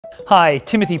Hi,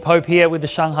 Timothy Pope here with the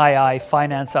Shanghai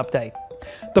Finance Update.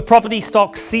 The property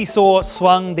stock seesaw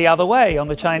swung the other way on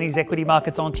the Chinese equity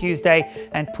markets on Tuesday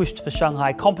and pushed the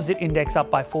Shanghai Composite Index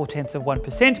up by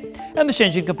 0.4% and the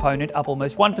Shenzhen Component up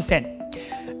almost 1%.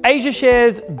 Asia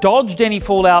shares dodged any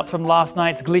fallout from last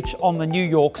night's glitch on the New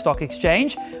York Stock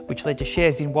Exchange, which led to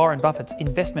shares in Warren Buffett's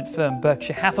investment firm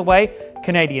Berkshire Hathaway,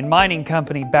 Canadian mining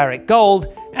company Barrick Gold,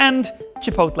 and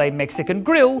Chipotle Mexican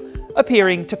Grill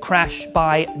appearing to crash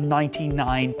by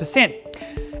 99%.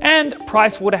 And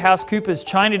PricewaterhouseCoopers'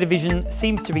 China division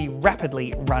seems to be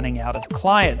rapidly running out of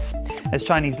clients, as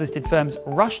Chinese listed firms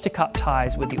rush to cut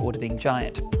ties with the auditing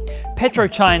giant.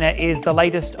 PetroChina is the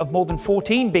latest of more than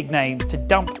 14 big names to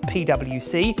dump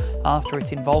PwC after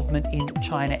its involvement in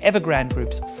China Evergrande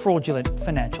Group's fraudulent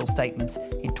financial statements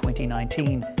in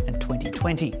 2019 and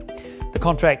 2020. The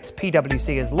contracts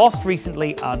PwC has lost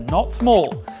recently are not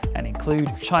small and include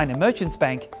China Merchants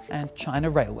Bank and China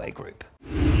Railway Group.